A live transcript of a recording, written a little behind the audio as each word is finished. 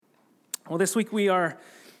Well, this week we're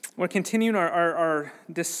continuing our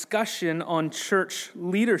discussion on church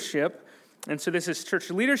leadership. And so this is church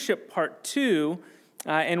leadership part 2,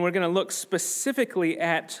 and we're going to look specifically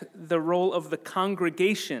at the role of the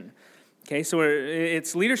congregation. Okay, so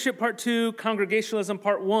it's leadership part 2, congregationalism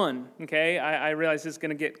part 1. Okay, I realize this is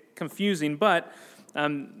going to get confusing, but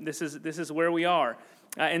this is where we are.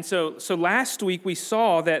 And so last week we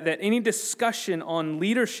saw that any discussion on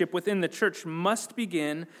leadership within the church must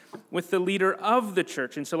begin with the leader of the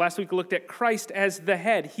church. And so last week we looked at Christ as the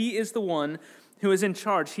head. He is the one who is in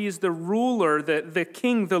charge. He is the ruler, the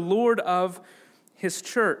king, the Lord of his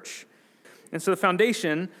church. And so the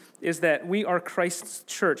foundation is that we are Christ's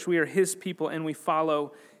church. We are his people and we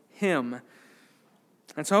follow him.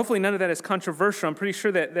 And so hopefully none of that is controversial. I'm pretty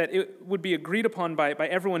sure that it would be agreed upon by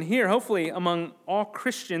everyone here, hopefully among all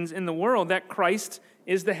Christians in the world, that Christ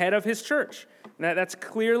is the head of his church. That's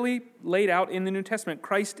clearly laid out in the New Testament.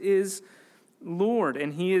 Christ is Lord,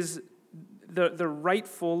 and he is the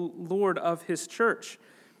rightful Lord of his church.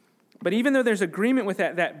 But even though there's agreement with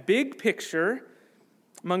that big picture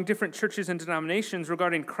among different churches and denominations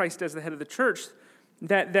regarding Christ as the head of the church,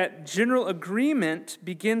 that general agreement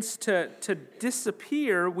begins to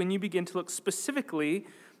disappear when you begin to look specifically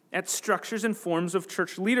at structures and forms of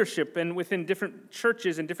church leadership and within different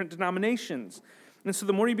churches and different denominations. And so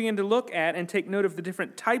the more you begin to look at and take note of the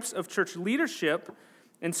different types of church leadership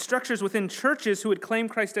and structures within churches who would claim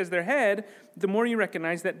Christ as their head, the more you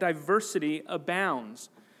recognize that diversity abounds.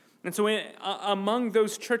 And so among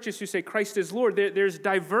those churches who say Christ is Lord, there's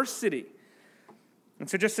diversity. And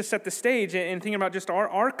so just to set the stage and thinking about just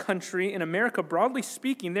our country in America, broadly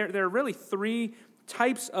speaking, there are really 3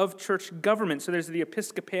 types of church government. So there's the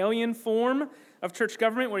Episcopalian form of church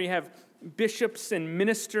government where you have bishops and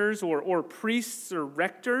ministers or priests or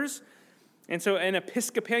rectors. And so an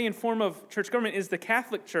Episcopalian form of church government is the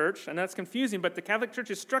Catholic Church. I know that's confusing, but the Catholic Church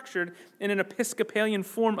is structured in an Episcopalian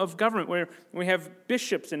form of government where we have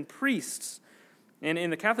bishops and priests. And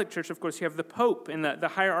in the Catholic Church, of course, you have the Pope and the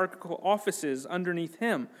hierarchical offices underneath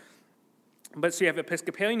him. But so you have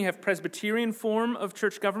Episcopalian, you have Presbyterian form of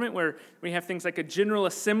church government where we have things like a General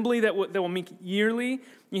Assembly that will meet yearly.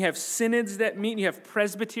 You have synods that meet. You have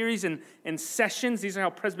presbyteries and sessions. These are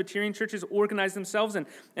how Presbyterian churches organize themselves and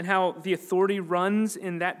how the authority runs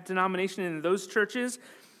in that denomination and in those churches.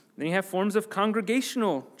 Then you have forms of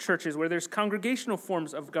congregational churches where there's congregational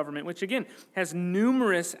forms of government, which again has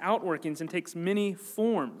numerous outworkings and takes many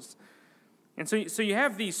forms. And so you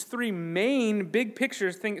have these 3 main big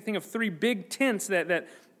pictures, think of 3 big tents that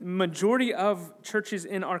majority of churches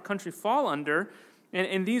in our country fall under.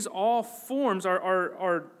 And these all forms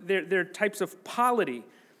are they're types of polity.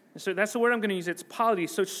 So that's the word I'm going to use. It's polity.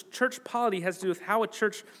 So church polity has to do with how a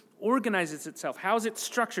church organizes itself. How is it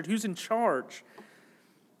structured? Who's in charge?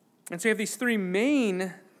 And so you have these 3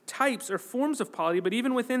 main types or forms of polity, but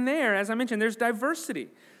even within there, as I mentioned, there's diversity.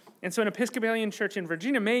 And so an Episcopalian church in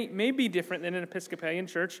Virginia may be different than an Episcopalian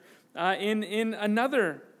church in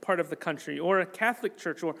another part of the country, or a Catholic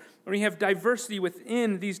church, or you have diversity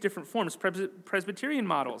within these different forms. Presbyterian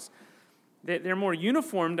models, they're more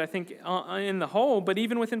uniformed, I think, in the whole, but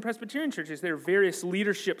even within Presbyterian churches, there are various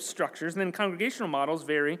leadership structures, and then congregational models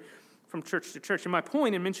vary from church to church. And my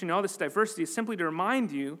point in mentioning all this diversity is simply to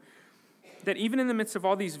remind you that even in the midst of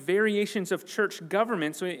all these variations of church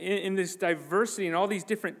government, so in this diversity and all these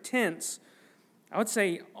different tents, I would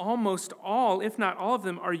say almost all, if not all of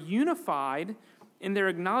them, are unified in their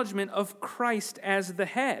acknowledgement of Christ as the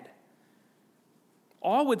head.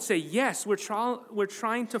 All would say, yes, we're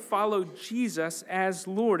trying to follow Jesus as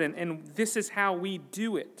Lord, and this is how we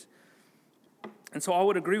do it. And so all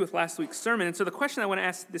would agree with last week's sermon. And so the question I want to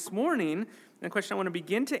ask this morning, and the question I want to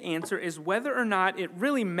begin to answer, is whether or not it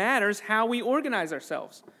really matters how we organize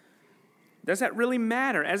ourselves. Does that really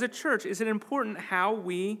matter? As a church, is it important how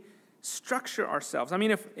we structure ourselves? I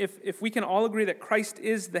mean, if we can all agree that Christ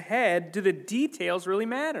is the head, do the details really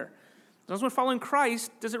matter? As long as we're following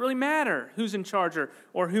Christ, does it really matter who's in charge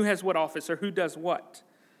or who has what office or who does what?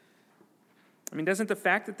 I mean, doesn't the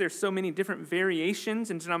fact that there's so many different variations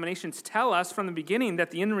and denominations tell us from the beginning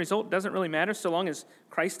that the end result doesn't really matter so long as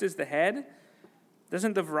Christ is the head?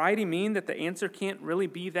 Doesn't the variety mean that the answer can't really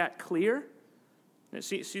be that clear?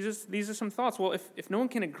 See, these are some thoughts. Well, if no one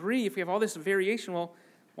can agree, if we have all this variation, well,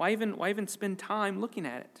 why even spend time looking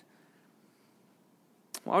at it?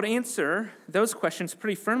 Well, I would answer those questions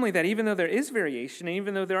pretty firmly that even though there is variation, and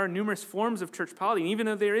even though there are numerous forms of church polity, and even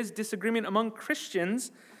though there is disagreement among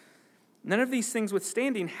Christians, none of these things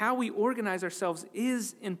withstanding, how we organize ourselves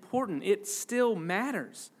is important. It still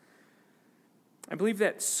matters. I believe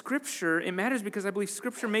that Scripture, it matters because I believe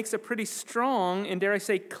Scripture makes a pretty strong and, dare I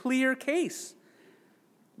say, clear case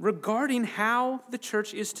regarding how the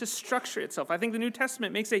church is to structure itself. I think the New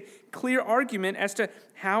Testament makes a clear argument as to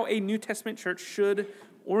how a New Testament church should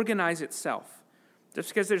organize itself. Just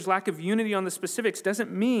because there's lack of unity on the specifics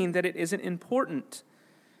doesn't mean that it isn't important.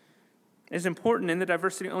 It is important, and the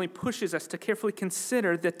diversity only pushes us to carefully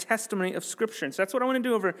consider the testimony of Scripture. And so that's what I want to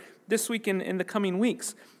do over this week and in the coming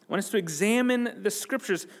weeks. I want us to examine the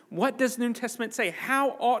Scriptures. What does the New Testament say?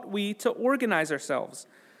 How ought we to organize ourselves?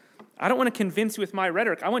 I don't want to convince you with my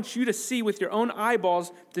rhetoric. I want you to see with your own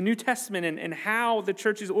eyeballs the New Testament and how the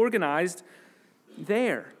church is organized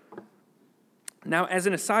there. Now, as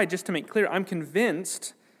an aside, just to make clear, I'm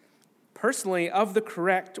convinced personally of the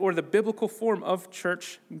correct or the biblical form of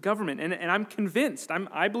church government. And I'm convinced.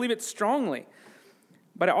 I believe it strongly.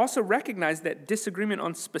 But I also recognize that disagreement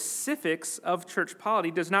on specifics of church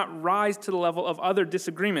polity does not rise to the level of other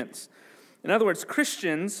disagreements. In other words,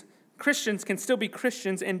 Christians can still be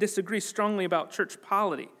Christians and disagree strongly about church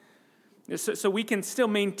polity. So we can still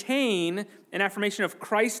maintain an affirmation of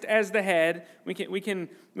Christ as the head. We can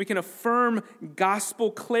affirm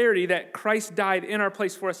gospel clarity that Christ died in our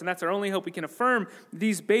place for us, and that's our only hope. We can affirm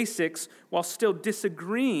these basics while still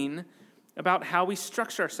disagreeing about how we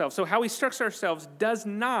structure ourselves. So how we structure ourselves does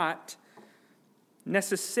not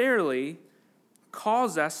necessarily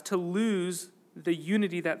cause us to lose the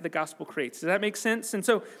unity that the gospel creates. Does that make sense? And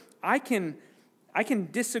so I can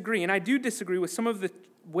disagree, and I do disagree with some of the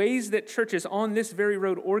ways that churches on this very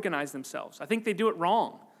road organize themselves. I think they do it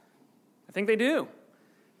wrong. I think they do.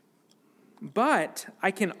 But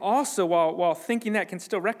I can also, while thinking that, can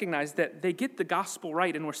still recognize that they get the gospel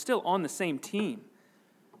right, and we're still on the same team.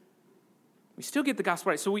 We still get the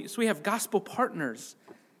gospel right. So we have gospel partners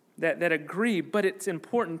that agree, but it's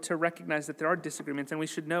important to recognize that there are disagreements, and we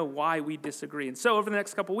should know why we disagree. And so over the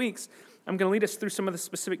next couple weeks, I'm going to lead us through some of the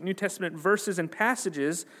specific New Testament verses and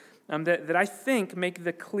passages that I think make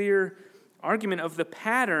the clear argument of the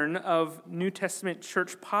pattern of New Testament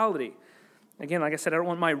church polity. Again, like I said, I don't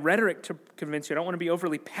want my rhetoric to convince you. I don't want to be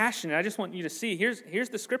overly passionate. I just want you to see, here's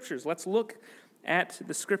the Scriptures. Let's look at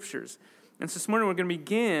the Scriptures. And so this morning we're going to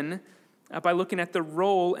begin by looking at the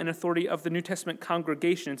role and authority of the New Testament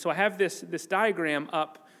congregation. So I have this diagram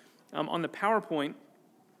up on the PowerPoint.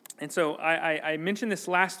 And so I mentioned this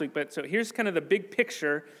last week, but so here's kind of the big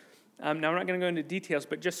picture. Now, I'm not going to go into details,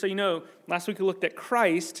 but just so you know, last week we looked at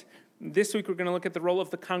Christ. This week we're going to look at the role of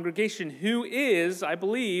the congregation, who is, I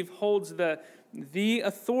believe, holds the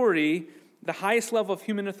authority, the highest level of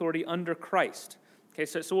human authority under Christ. Okay,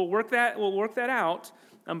 so we'll work that out.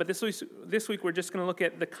 But this week we're just going to look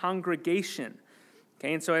at the congregation.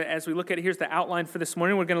 Okay, and so as we look at it, here's the outline for this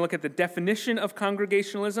morning. We're going to look at the definition of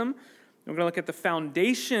congregationalism. We're going to look at the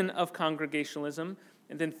foundation of congregationalism.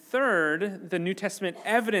 And then third, the New Testament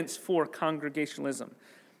evidence for congregationalism.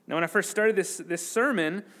 Now, when I first started this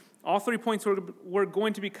sermon, all 3 points were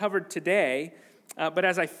going to be covered today. But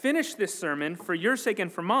as I finished this sermon, for your sake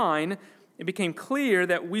and for mine, it became clear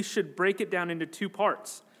that we should break it down into 2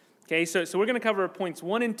 parts. Okay, so we're going to cover points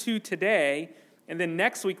 1 and 2 today, and then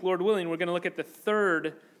next week, Lord willing, we're going to look at the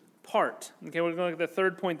third part. Okay, we're going to look at the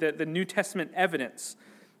third point, the New Testament evidence.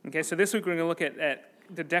 Okay, so this week we're going to look at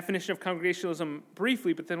the definition of congregationalism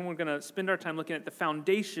briefly, but then we're going to spend our time looking at the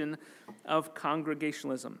foundation of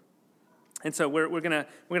congregationalism. And so we're going to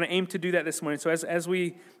aim to do that this morning. So as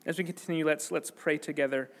we continue, let's pray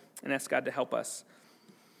together and ask God to help us.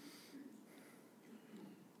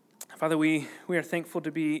 Father, we are thankful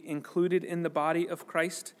to be included in the body of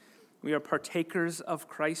Christ. We are partakers of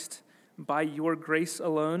Christ by your grace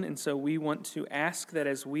alone. And so we want to ask that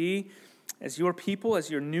as your people, as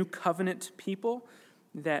your new covenant people,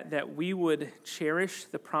 that we would cherish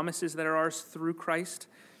the promises that are ours through Christ.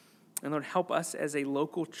 And Lord, help us as a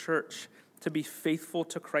local church to be faithful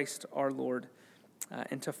to Christ our Lord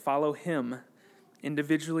and to follow him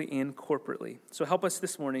individually and corporately. So help us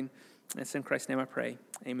this morning. It's in Christ's name I pray.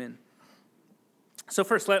 Amen. So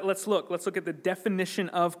first, let's look at the definition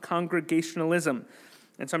of congregationalism.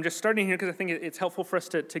 And so I'm just starting here because I think it's helpful for us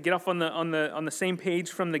to get off on the same page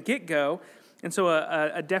from the get-go. And so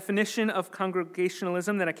a definition of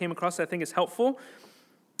congregationalism that I came across that I think is helpful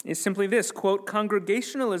is simply this, quote,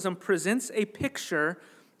 "Congregationalism presents a picture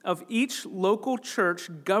of each local church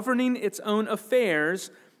governing its own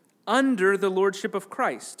affairs under the lordship of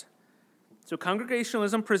Christ." So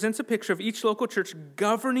congregationalism presents a picture of each local church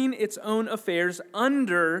governing its own affairs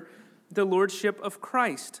under the lordship of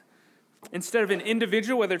Christ. Instead of an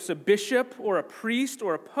individual, whether it's a bishop or a priest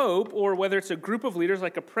or a pope, or whether it's a group of leaders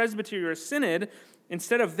like a presbytery or a synod,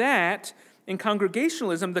 instead of that, In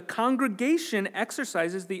congregationalism, the congregation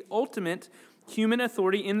exercises the ultimate human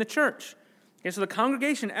authority in the church. Okay, so the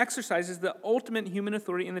congregation exercises the ultimate human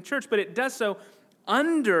authority in the church, but it does so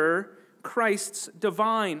under Christ's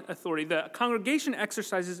divine authority. The congregation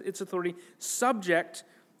exercises its authority subject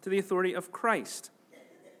to the authority of Christ.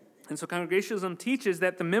 And so congregationalism teaches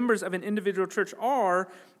that the members of an individual church are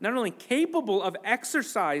not only capable of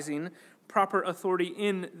exercising proper authority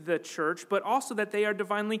in the church, but also that they are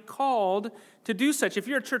divinely called to do such. If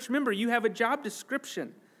you're a church member, you have a job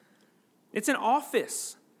description. It's an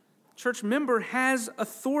office. Church member has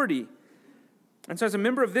authority. And so as a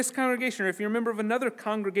member of this congregation, or if you're a member of another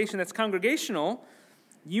congregation that's congregational,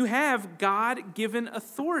 you have God-given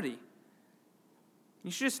authority.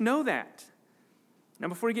 You should just know that. Now,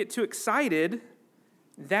 before you get too excited,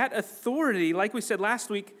 that authority, like we said last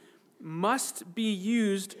week, must be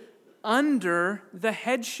used under the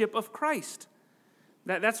headship of Christ.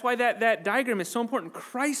 That's why that diagram is so important.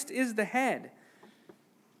 Christ is the head.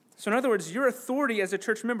 So in other words, your authority as a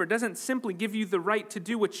church member doesn't simply give you the right to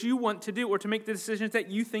do what you want to do or to make the decisions that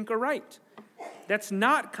you think are right. That's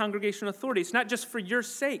not congregational authority. It's not just for your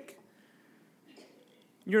sake.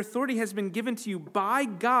 Your authority has been given to you by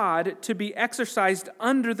God to be exercised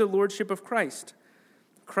under the lordship of Christ.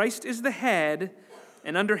 Christ is the head,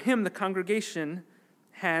 and under him the congregation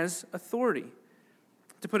has authority.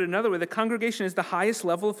 To put it another way, the congregation is the highest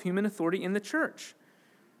level of human authority in the church.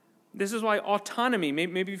 This is why autonomy,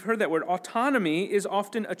 maybe you've heard that word, autonomy is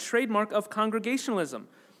often a trademark of congregationalism.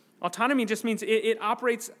 Autonomy just means it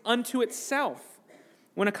operates unto itself.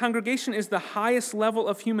 When a congregation is the highest level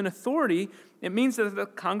of human authority, it means that the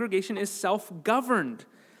congregation is self-governed.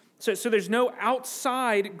 So there's no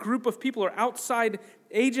outside group of people or outside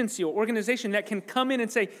agency or organization that can come in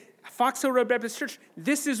and say, Fox Hill Road Baptist Church,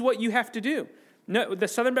 this is what you have to do. No, the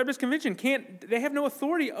Southern Baptist Convention they have no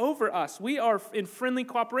authority over us. We are in friendly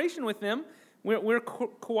cooperation with them. We're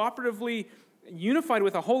cooperatively unified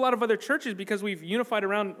with a whole lot of other churches because we've unified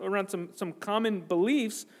around some common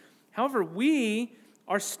beliefs. However, we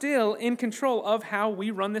are still in control of how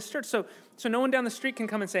we run this church. So no one down the street can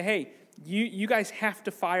come and say, hey, you guys have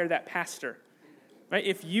to fire that pastor. Right?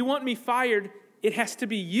 If you want me fired, it has to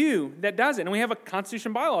be you that does it. And we have a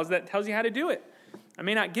constitution bylaws that tells you how to do it. I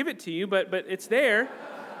may not give it to you, but it's there.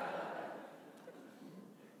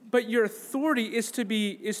 But your authority is to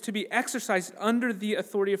be exercised under the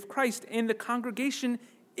authority of Christ, and the congregation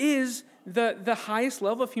is the highest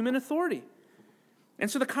level of human authority. And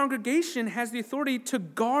so the congregation has the authority to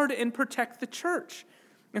guard and protect the church.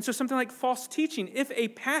 And so something like false teaching, if a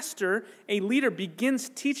pastor, a leader, begins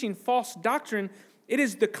teaching false doctrine, it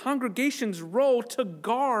is the congregation's role to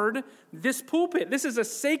guard this pulpit. This is a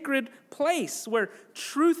sacred place where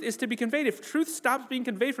truth is to be conveyed. If truth stops being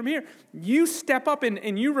conveyed from here, you step up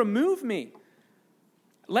and you remove me.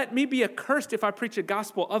 Let me be accursed if I preach a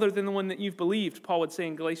gospel other than the one that you've believed, Paul would say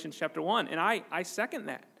in Galatians chapter 1. And I second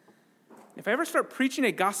that. If I ever start preaching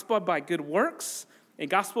a gospel by good works, a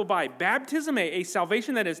gospel by baptism, a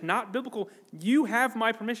salvation that is not biblical, you have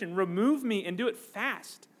my permission. Remove me and do it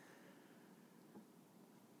fast.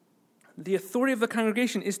 The authority of the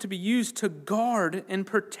congregation is to be used to guard and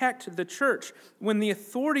protect the church. When the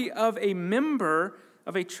authority of a member,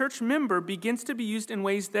 of a church member, begins to be used in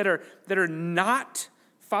ways that are not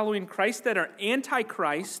following Christ, that are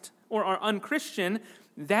anti-Christ or are unchristian,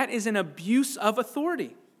 that is an abuse of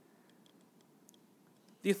authority.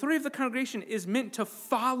 The authority of the congregation is meant to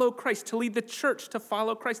follow Christ, to lead the church to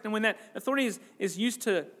follow Christ. And when that authority is used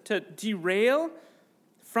to derail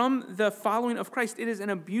from the following of Christ, it is an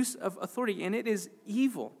abuse of authority, and it is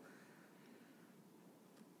evil.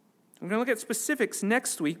 We're going to look at specifics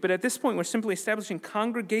next week, but at this point, we're simply establishing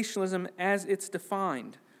congregationalism as it's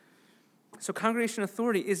defined. So congregation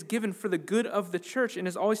authority is given for the good of the church and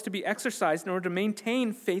is always to be exercised in order to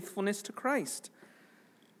maintain faithfulness to Christ.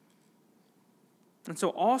 And so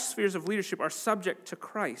all spheres of leadership are subject to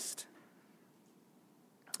Christ.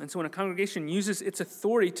 And so when a congregation uses its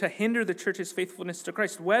authority to hinder the church's faithfulness to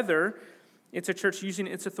Christ, whether it's a church using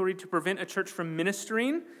its authority to prevent a church from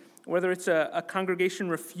ministering, whether it's a congregation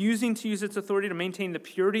refusing to use its authority to maintain the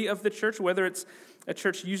purity of the church, whether it's a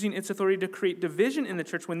church using its authority to create division in the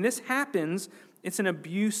church, when this happens, it's an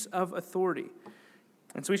abuse of authority.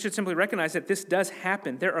 And so we should simply recognize that this does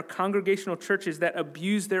happen. There are congregational churches that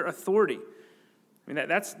abuse their authority. I mean,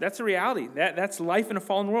 that's a reality. That's life in a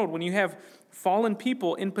fallen world. When you have fallen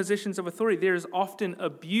people in positions of authority, there is often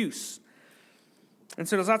abuse. And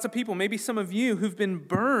so there's lots of people, maybe some of you, who've been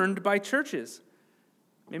burned by churches.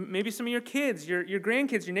 Maybe some of your kids, your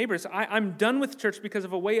grandkids, your neighbors. I'm done with church because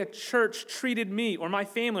of a way a church treated me or my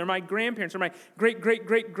family or my grandparents or my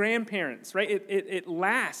great-great-great-grandparents, right? It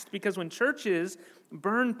lasts because when churches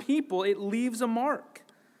burn people, it leaves a mark.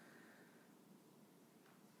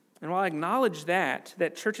 And while I acknowledge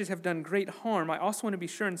that churches have done great harm, I also want to be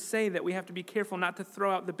sure and say that we have to be careful not to throw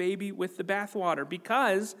out the baby with the bathwater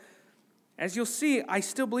because, as you'll see, I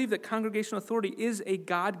still believe that congregational authority is a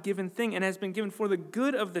God-given thing and has been given for the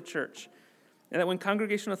good of the church. And that when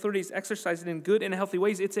congregational authority is exercised in good and healthy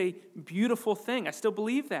ways, it's a beautiful thing. I still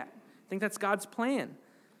believe that. I think that's God's plan.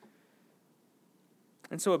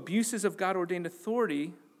 And so abuses of God-ordained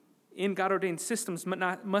authority in God-ordained systems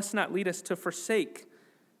must not lead us to forsake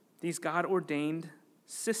these God-ordained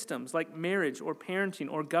systems like marriage or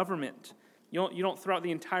parenting or government. You don't throw out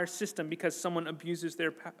the entire system because someone abuses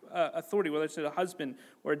their authority, whether it's a husband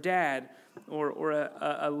or a dad or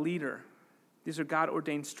a leader. These are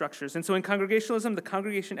God-ordained structures. And so in congregationalism, the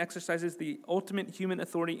congregation exercises the ultimate human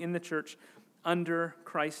authority in the church under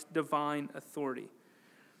Christ's divine authority.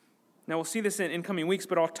 Now, we'll see this in coming weeks,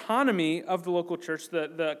 but autonomy of the local church,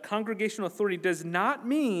 the congregational authority, does not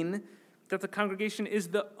mean that the congregation is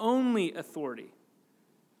the only authority.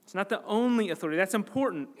 It's not the only authority. That's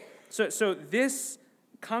important. So this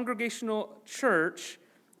congregational church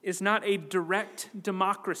is not a direct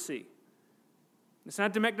democracy. It's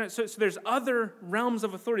not direct. So there's other realms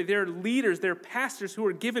of authority. There are leaders, there are pastors who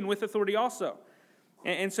are given with authority also.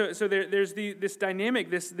 And so there's this dynamic,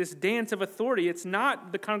 this dance of authority. It's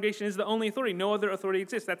not the congregation is the only authority. No other authority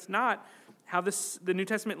exists. That's not how the New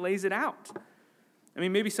Testament lays it out. I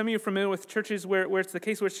mean, maybe some of you are familiar with churches where it's the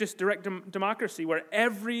case where it's just direct democracy, where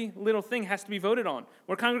every little thing has to be voted on.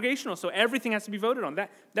 We're congregational, so everything has to be voted on.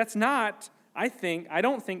 That's not, I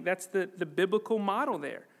don't think that's the biblical model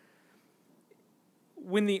there.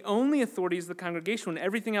 When the only authority is the congregation, when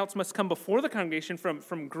everything else must come before the congregation,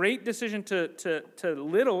 from great decision to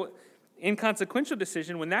little inconsequential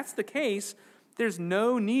decision, when that's the case, there's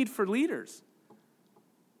no need for leaders.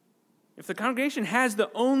 If the congregation has the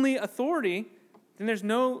only authority, then there's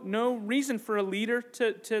no reason for a leader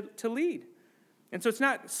to lead. And so it's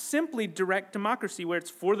not simply direct democracy where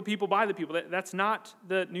it's for the people, by the people. That's not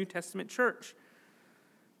the New Testament church.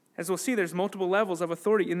 As we'll see, there's multiple levels of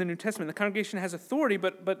authority in the New Testament. The congregation has authority,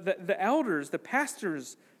 but the elders, the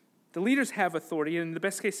pastors, the leaders have authority, and in the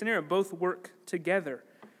best case scenario, both work together.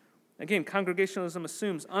 Again, congregationalism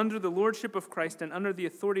assumes under the lordship of Christ and under the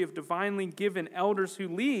authority of divinely given elders who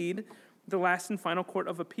lead, the last and final court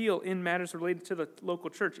of appeal in matters related to the local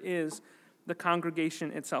church is the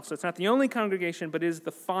congregation itself. So it's not the only congregation, but is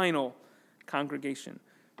the final congregation,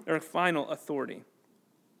 or final authority.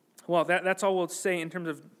 Well, that's all we'll say in terms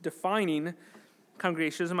of defining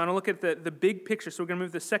congregationalism. I'm going to look at the big picture. So we're going to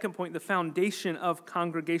move to the second point, the foundation of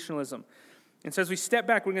congregationalism. And so as we step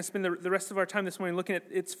back, we're going to spend the rest of our time this morning looking at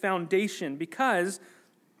its foundation, because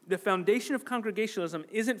the foundation of congregationalism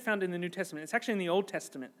isn't found in the New Testament. It's actually in the Old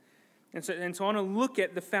Testament. And so I want to look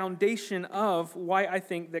at the foundation of why I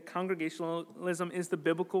think that congregationalism is the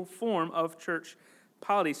biblical form of church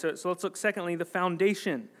polity. So let's look, secondly, the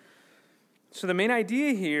foundation. So the main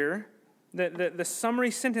idea here, the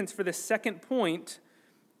summary sentence for the second point,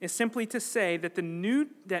 is simply to say that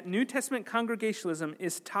that New Testament congregationalism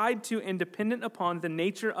is tied to and dependent upon the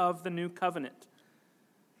nature of the new covenant.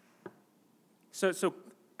 So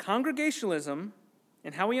congregationalism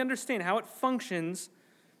and how we understand how it functions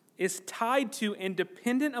is tied to and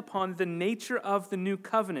dependent upon the nature of the new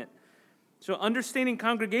covenant. So understanding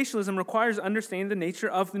congregationalism requires understanding the nature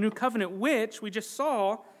of the new covenant, which we just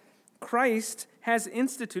saw Christ has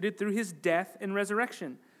instituted through his death and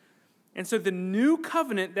resurrection. And so the new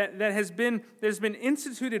covenant that has been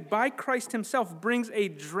instituted by Christ himself brings a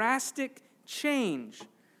drastic change.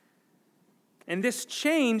 And this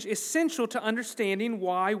change is essential to understanding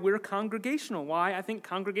why we're congregational, why I think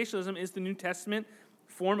congregationalism is the New Testament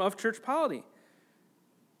form of church polity.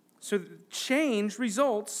 So change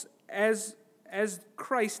results as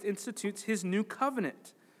Christ institutes his new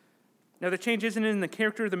covenant. Now, the change isn't in the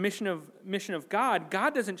character or the mission of God.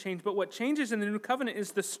 God doesn't change, but what changes in the new covenant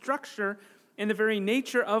is the structure and the very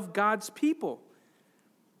nature of God's people.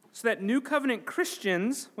 So that new covenant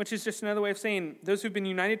Christians, which is just another way of saying those who've been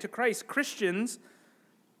united to Christ, Christians,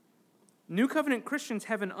 new covenant Christians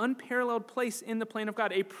have an unparalleled place in the plan of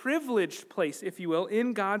God, a privileged place, if you will,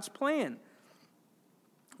 in God's plan.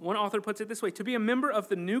 One author puts it this way: to be a member of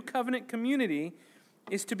the new covenant community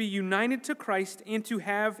is to be united to Christ and to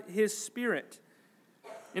have his Spirit.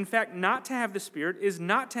 In fact, not to have the Spirit is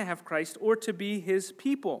not to have Christ or to be his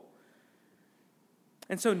people.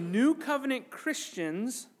 And so new covenant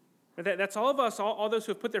Christians That's all of us, all those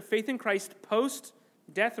who have put their faith in Christ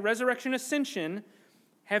post-death, resurrection, ascension,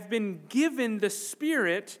 have been given the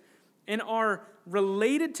Spirit and are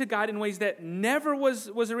related to God in ways that never was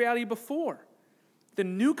a reality before. The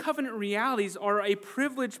new covenant realities are a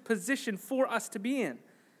privileged position for us to be in.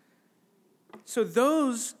 So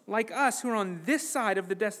those like us who are on this side of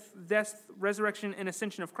the death, resurrection, and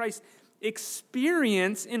ascension of Christ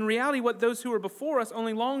experience in reality what those who were before us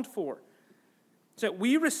only longed for. So that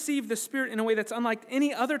we receive the Spirit in a way that's unlike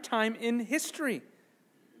any other time in history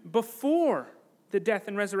before the death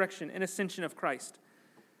and resurrection and ascension of Christ.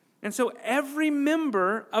 And so every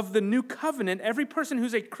member of the new covenant, every person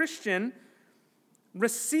who's a Christian,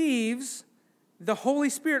 receives the Holy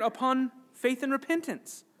Spirit upon faith and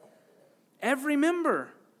repentance. Every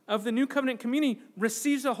member of the new covenant community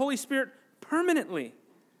receives the Holy Spirit permanently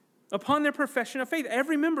upon their profession of faith.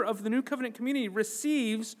 Every member of the new covenant community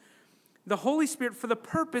receives the Holy Spirit for the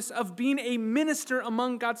purpose of being a minister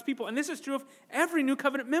among God's people. And this is true of every new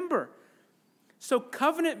covenant member. So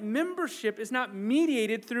covenant membership is not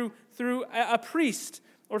mediated through a priest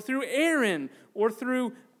or through Aaron or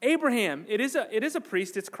through Abraham. It is a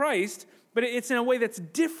priest, it's Christ, but it's in a way that's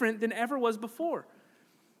different than ever was before.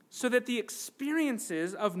 So that the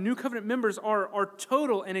experiences of new covenant members are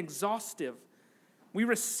total and exhaustive. We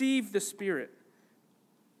receive the Spirit.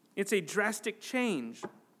 It's a drastic change.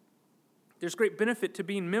 There's great benefit to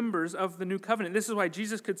being members of the new covenant. This is why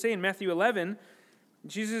Jesus could say in Matthew 11,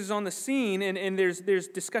 Jesus is on the scene, and there's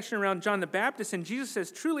discussion around John the Baptist, and Jesus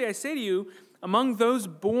says, "Truly I say to you, among those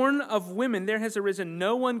born of women, there has arisen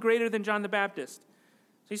no one greater than John the Baptist."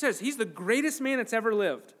 So he says, he's the greatest man that's ever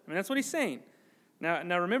lived. I mean, that's what he's saying.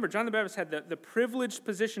 Now remember, John the Baptist had the privileged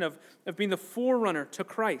position of being the forerunner to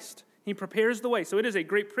Christ. He prepares the way, so it is a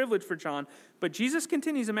great privilege for John. But Jesus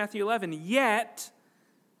continues in Matthew 11, "Yet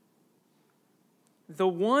the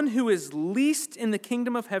one who is least in the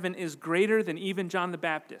kingdom of heaven is greater than even John the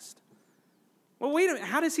Baptist." Well, wait a minute.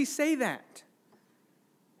 How does he say that?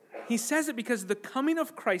 He says it because the coming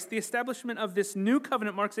of Christ, the establishment of this new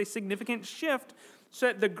covenant, marks a significant shift so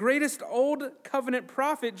that the greatest old covenant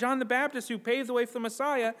prophet, John the Baptist, who paved the way for the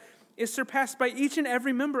Messiah, is surpassed by each and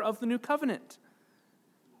every member of the new covenant.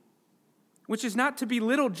 Which is not to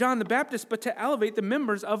belittle John the Baptist, but to elevate the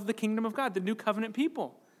members of the kingdom of God, the new covenant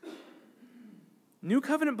people. New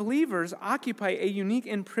covenant believers occupy a unique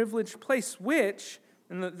and privileged place, which,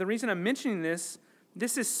 and the reason I'm mentioning this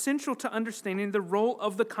is central to understanding the role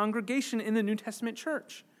of the congregation in the New Testament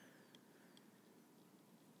church.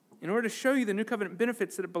 In order to show you the new covenant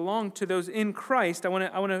benefits that belong to those in Christ, I want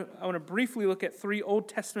to briefly look at 3 Old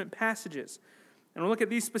Testament passages. And we'll look at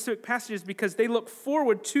these specific passages because they look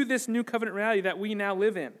forward to this new covenant reality that we now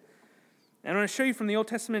live in. And I want to show you from the Old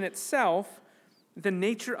Testament itself the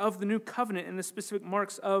nature of the new covenant and the specific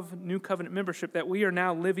marks of new covenant membership that we are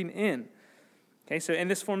now living in. Okay, so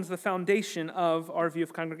and this forms the foundation of our view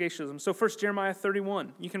of congregationalism. So first, Jeremiah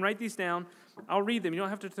 31. You can write these down. I'll read them. You don't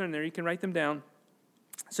have to turn there. You can write them down.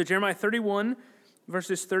 So Jeremiah 31,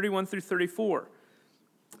 verses 31 through 34.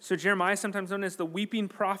 So Jeremiah, sometimes known as the weeping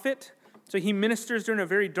prophet. So he ministers during a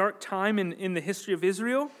very dark time in the history of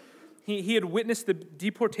Israel. He had witnessed the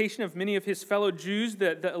deportation of many of his fellow Jews,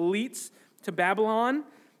 the elites, to Babylon.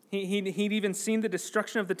 He'd even seen the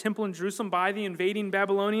destruction of the temple in Jerusalem by the invading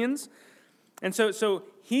Babylonians. And so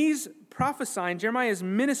he's prophesying, Jeremiah is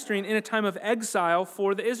ministering in a time of exile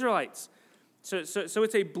for the Israelites. So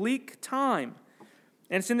it's a bleak time.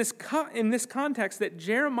 And it's in this context that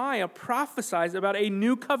Jeremiah prophesies about a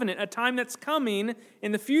new covenant, a time that's coming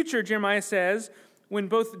in the future, Jeremiah says, when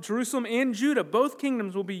both Jerusalem and Judah, both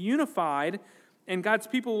kingdoms will be unified, and God's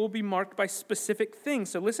people will be marked by specific things.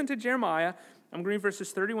 So listen to Jeremiah. I'm going to read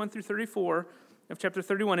verses 31 through 34 of chapter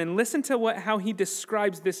 31, and listen to how he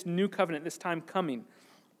describes this new covenant, this time coming.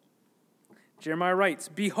 Jeremiah writes,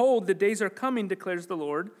 "Behold, the days are coming, declares the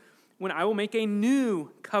Lord, when I will make a new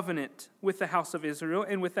covenant with the house of Israel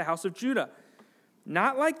and with the house of Judah,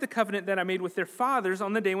 not like the covenant that I made with their fathers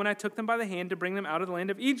on the day when I took them by the hand to bring them out of the land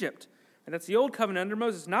of Egypt." And that's the old covenant under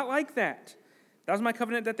Moses. Not like that. That was my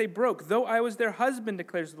covenant that they broke, though I was their husband,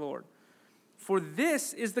 declares the Lord. "For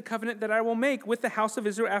this is the covenant that I will make with the house of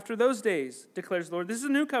Israel after those days, declares the Lord." This is a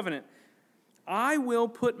new covenant. "I will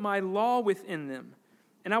put my law within them,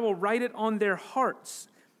 and I will write it on their hearts,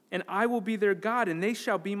 and I will be their God, and they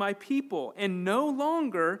shall be my people. And no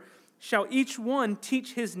longer shall each one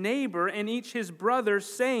teach his neighbor and each his brother,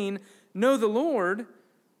 saying, 'Know the Lord.'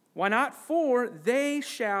 Why not? For they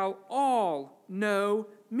shall all know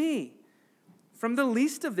me, from the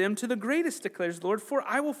least of them to the greatest, declares the Lord. For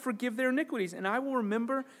I will forgive their iniquities, and I will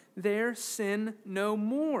remember their sin no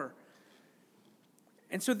more."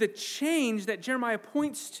 And so the change that Jeremiah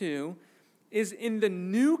points to is in the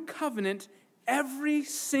new covenant, every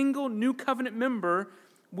single new covenant member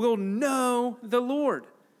will know the Lord.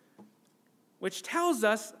 Which tells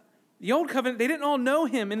us the old covenant, they didn't all know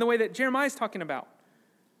him in the way that Jeremiah is talking about.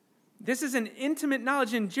 This is an intimate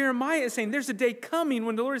knowledge, and Jeremiah is saying there's a day coming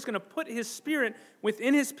when the Lord is going to put his Spirit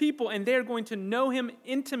within his people, and they're going to know him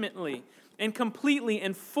intimately and completely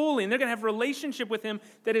and fully, and they're going to have a relationship with him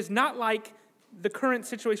that is not like the current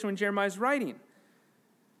situation when Jeremiah is writing.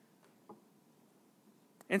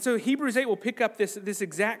 And so Hebrews 8 will pick up this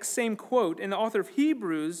exact same quote, and the author of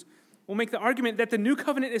Hebrews will make the argument that the new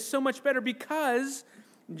covenant is so much better because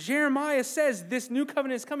Jeremiah says this new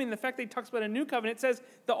covenant is coming. The fact that he talks about a new covenant says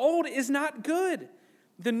the old is not good.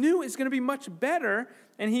 The new is going to be much better.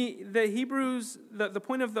 And the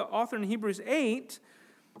point of the author in Hebrews 8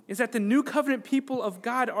 is that the new covenant people of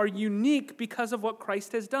God are unique because of what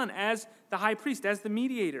Christ has done as the high priest, as the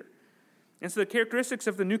mediator. And so the characteristics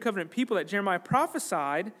of the new covenant people that Jeremiah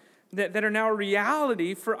prophesied that are now a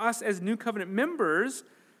reality for us as new covenant members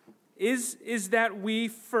is that we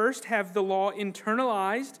first have the law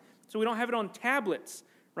internalized, so we don't have it on tablets,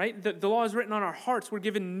 right? The law is written on our hearts. We're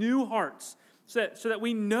given new hearts so that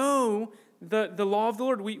we know the law of the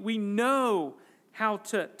Lord. We know how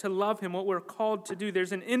to love him, what we're called to do.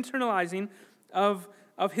 There's an internalizing of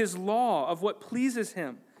his law, of what pleases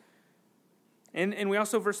him. And we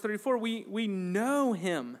also, verse 34, we know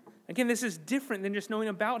him. Again, this is different than just knowing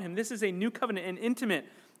about him. This is a new covenant and intimate.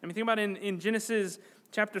 I mean, think about it in Genesis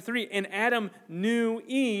chapter 3, and Adam knew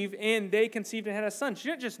Eve, and they conceived and had a son. She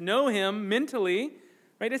didn't just know him mentally,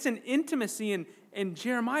 right? It's an intimacy, and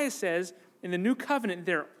Jeremiah says, in the new covenant,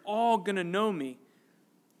 they're all going to know me.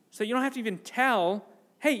 So you don't have to even tell,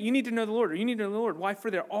 hey, you need to know the Lord, or you need to know the Lord. Why?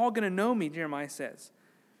 For they're all going to know me, Jeremiah says.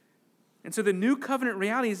 And so the new covenant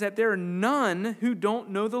reality is that there are none who don't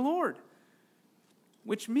know the Lord,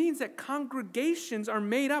 which means that congregations are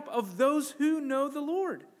made up of those who know the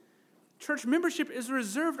Lord. Church membership is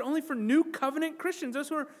reserved only for new covenant Christians, those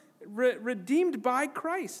who are redeemed by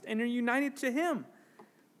Christ and are united to him.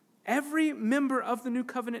 Every member of the new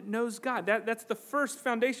covenant knows God. That's the first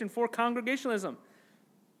foundation for congregationalism.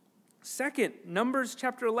 Second, Numbers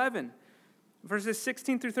chapter 11, verses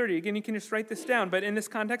 16 through 30. Again, you can just write this down. But in this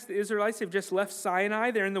context, the Israelites have just left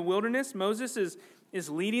Sinai. They're in the wilderness. Moses is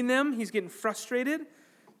leading them. He's getting frustrated,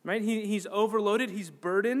 right? He's overloaded. He's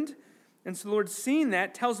burdened. And so the Lord, seeing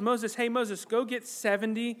that, tells Moses, hey, Moses, go get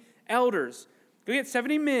 70 elders. Go get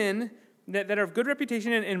 70 men that are of good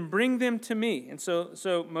reputation and bring them to me. And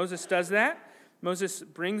so Moses does that. Moses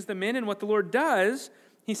brings them in. And what the Lord does,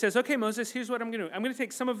 he says, okay, Moses, here's what I'm going to do. I'm going to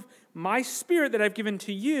take some of my spirit that I've given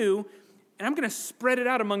to you, and I'm going to spread it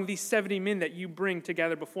out among these 70 men that you bring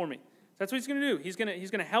together before me. That's what he's going to do. He's going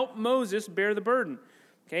to help Moses bear the burden.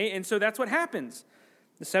 Okay, and so that's what happens.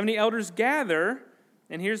 The 70 elders gather.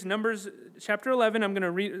 And here's Numbers chapter 11. I'm going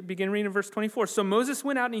to begin reading in verse 24. So Moses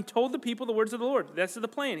went out and he told the people the words of the Lord. That's the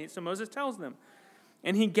plan. So Moses tells them.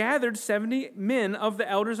 And he gathered 70 men of the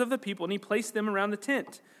elders of the people, and he placed them around the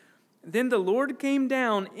tent. Then the Lord came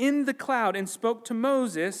down in the cloud and spoke to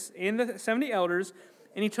Moses and the 70 elders,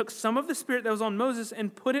 and he took some of the spirit that was on Moses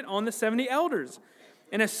and put it on the 70 elders.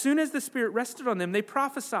 And as soon as the spirit rested on them, they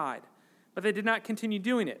prophesied, but they did not continue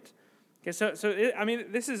doing it. Okay,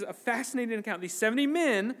 this is a fascinating account. These 70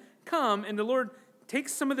 men come, and the Lord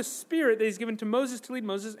takes some of the spirit that he's given to Moses to lead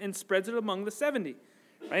Moses and spreads it among the 70.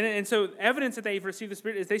 Right? And so evidence that they've received the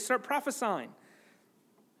spirit is they start prophesying.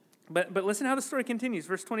 But listen how the story continues.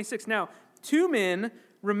 Verse 26. Now, 2 men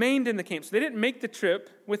remained in the camp. So they didn't make the trip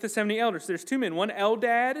with the 70 elders. There's 2 men, one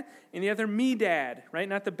Eldad and the other Medad. Right?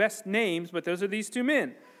 Not the best names, but those are these 2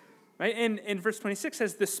 men. Right? And verse 26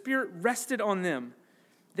 says, the spirit rested on them.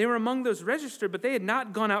 They were among those registered, but they had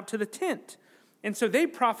not gone out to the tent. And so they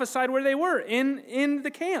prophesied where they were, in the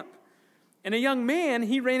camp. And a young man,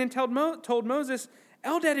 he ran and told Moses,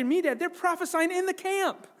 Eldad and Medad, they're prophesying in the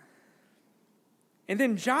camp. And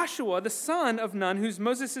then Joshua, the son of Nun, who's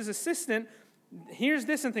Moses' assistant, hears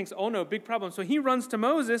this and thinks, oh no, big problem. So he runs to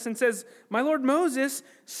Moses and says, my Lord Moses,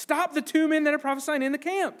 stop the 2 men that are prophesying in the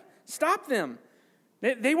camp. Stop them.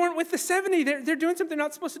 They weren't with the 70. They're doing something they're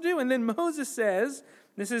not supposed to do. And then Moses says,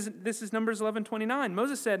 this is Numbers 11:29.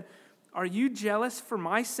 Moses said, are you jealous for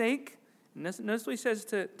my sake? And notice what he says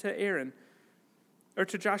to Aaron, or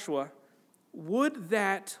to Joshua. Would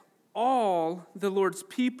that all the Lord's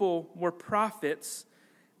people were prophets,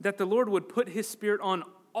 that the Lord would put his spirit on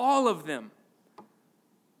all of them.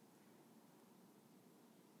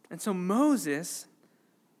 And so Moses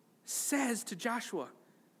says to Joshua,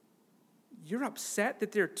 you're upset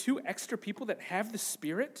that there are 2 extra people that have the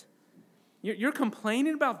Spirit? You're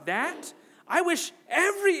complaining about that? I wish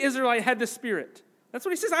every Israelite had the Spirit. That's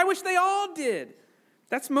what he says. I wish they all did.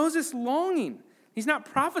 That's Moses' longing. He's not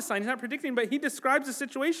prophesying, he's not predicting, but he describes a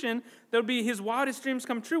situation that would be his wildest dreams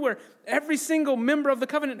come true, where every single member of the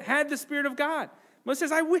covenant had the Spirit of God. Moses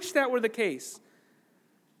says, I wish that were the case.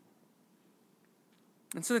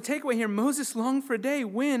 And so the takeaway here, Moses longed for a day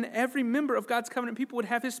when every member of God's covenant people would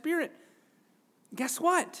have his Spirit. Guess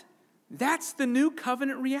what? That's the new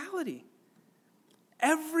covenant reality.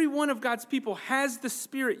 Every one of God's people has the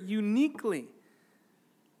Spirit uniquely.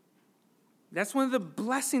 That's one of the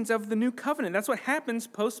blessings of the new covenant. That's what happens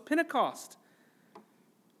post-Pentecost.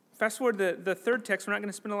 Fast forward to the third text. We're not going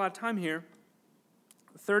to spend a lot of time here.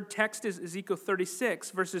 The third text is Ezekiel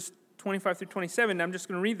 36, verses 25 through 27. I'm just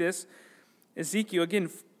going to read this. Ezekiel, again,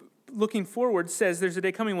 looking forward, says, there's a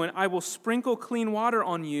day coming when I will sprinkle clean water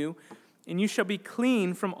on you, and you shall be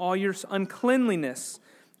clean from all your uncleanliness.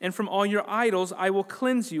 And from all your idols I will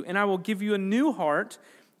cleanse you, and I will give you a new heart,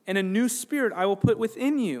 and a new spirit I will put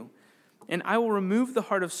within you. And I will remove the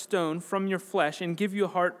heart of stone from your flesh and give you a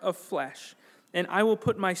heart of flesh. And I will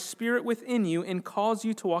put my spirit within you and cause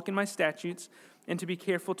you to walk in my statutes and to be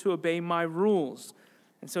careful to obey my rules.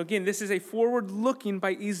 And so again, this is a forward looking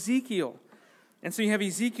by Ezekiel. And so you have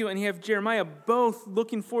Ezekiel and you have Jeremiah both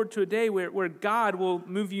looking forward to a day where God will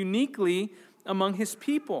move uniquely among his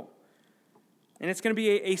people. And it's going to be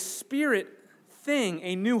a spirit thing,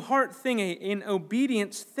 a new heart thing, an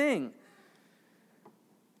obedience thing.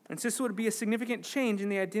 And so this would be a significant change in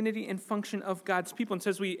the identity and function of God's people. And so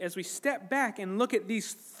as we step back and look at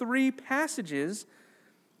these three passages,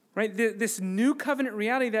 right, this new covenant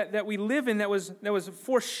reality that we live in that was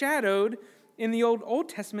foreshadowed in the Old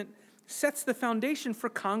Testament sets the foundation for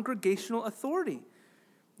congregational authority.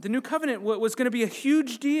 The new covenant was going to be a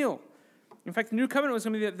huge deal. In fact, the new covenant was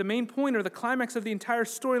going to be the main point or the climax of the entire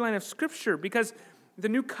storyline of Scripture, because the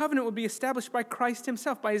new covenant would be established by Christ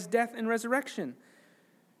himself, by his death and resurrection.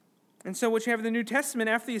 And so what you have in the New Testament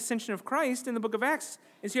after the ascension of Christ in the book of Acts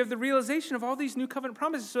is you have the realization of all these new covenant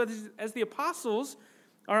promises. So as the apostles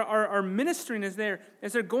are ministering, as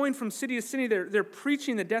they're going from city to city, they're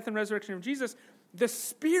preaching the death and resurrection of Jesus, the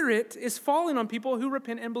Spirit is falling on people who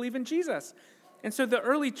repent and believe in Jesus. And so the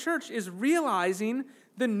early church is realizing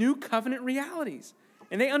the new covenant realities.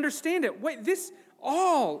 And they understand it. Wait,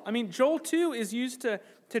 Joel 2 is used to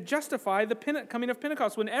justify the coming of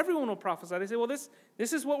Pentecost. When everyone will prophesy, they say, well, this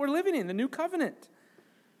is what we're living in, the new covenant.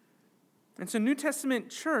 And so New Testament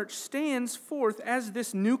church stands forth as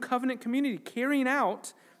this new covenant community, carrying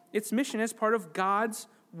out its mission as part of God's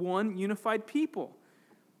one unified people.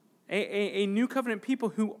 A new covenant people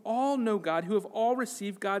who all know God, who have all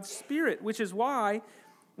received God's Spirit, which is why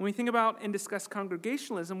when we think about and discuss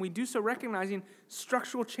congregationalism, we do so recognizing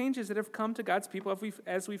structural changes that have come to God's people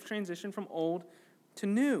as we've transitioned from old to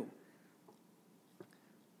new.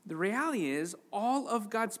 The reality is, all of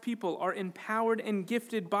God's people are empowered and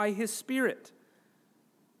gifted by his Spirit.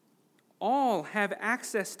 All have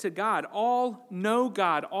access to God. All know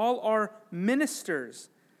God. All are ministers.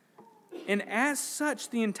 And as such,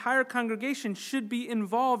 the entire congregation should be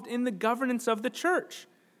involved in the governance of the church.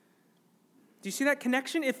 Do you see that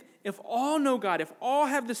connection? If all know God, if all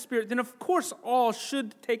have the Spirit, then of course all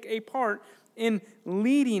should take a part in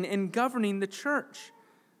leading and governing the church.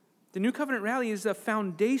 The New Covenant reality is the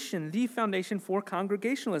foundation for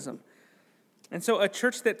congregationalism. And so a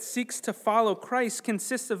church that seeks to follow Christ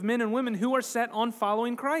consists of men and women who are set on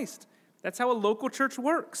following Christ. That's how a local church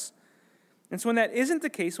works. And so when that isn't the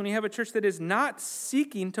case, when you have a church that is not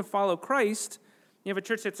seeking to follow Christ, you have a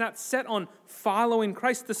church that's not set on following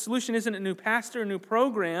Christ, the solution isn't a new pastor, a new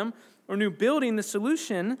program, or new building. The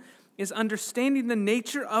solution is understanding the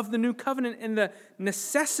nature of the new covenant and the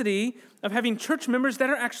necessity of having church members that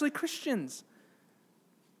are actually Christians.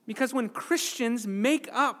 Because when Christians make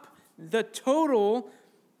up the total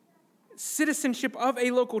citizenship of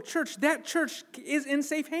a local church, that church is in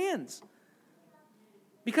safe hands.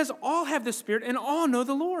 Because all have the Spirit and all know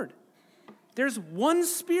the Lord. There's one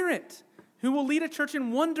Spirit who will lead a church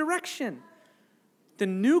in one direction. The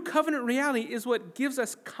new covenant reality is what gives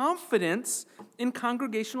us confidence in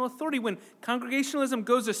congregational authority. When congregationalism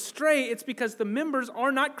goes astray, it's because the members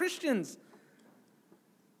are not Christians.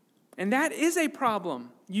 And that is a problem.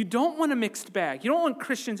 You don't want a mixed bag. You don't want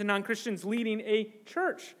Christians and non-Christians leading a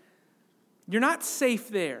church. You're not safe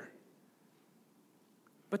there.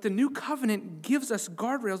 But the new covenant gives us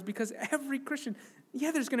guardrails because every Christian,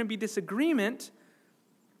 there's going to be disagreement.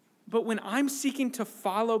 But when I'm seeking to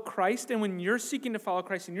follow Christ and when you're seeking to follow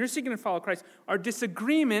Christ and you're seeking to follow Christ, our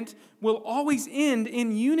disagreement will always end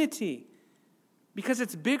in unity because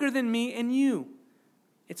it's bigger than me and you.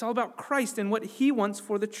 It's all about Christ and what he wants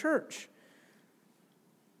for the church.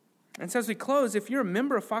 And so as we close, if you're a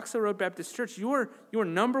member of Fox Hill Road Baptist Church, your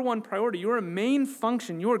number one priority, your main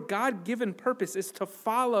function, your God-given purpose is to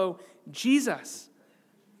follow Jesus,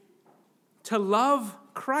 to love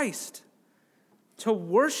Christ, to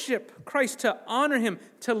worship Christ, to honor him,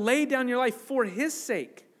 to lay down your life for his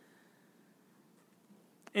sake,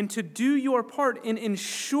 and to do your part in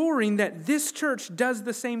ensuring that this church does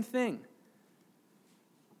the same thing.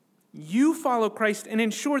 You follow Christ and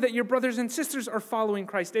ensure that your brothers and sisters are following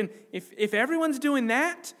Christ. And if everyone's doing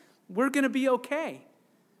that, we're going to be okay.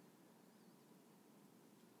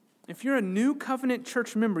 If you're a new covenant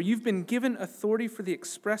church member, you've been given authority for the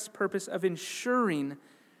express purpose of ensuring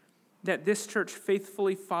that this church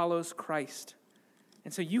faithfully follows Christ.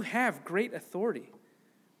 And so you have great authority.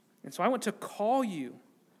 And so I want to call you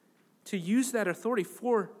to use that authority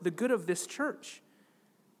for the good of this church,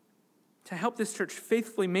 to help this church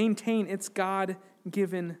faithfully maintain its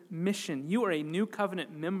God-given mission. You are a new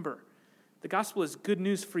covenant member. The gospel is good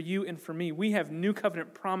news for you and for me. We have new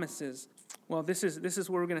covenant promises. Well, this is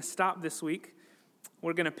where we're going to stop this week.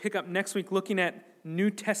 We're going to pick up next week looking at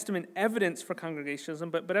New Testament evidence for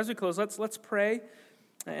congregationalism. But as we close, let's pray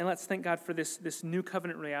and let's thank God for this new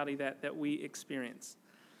covenant reality that we experience.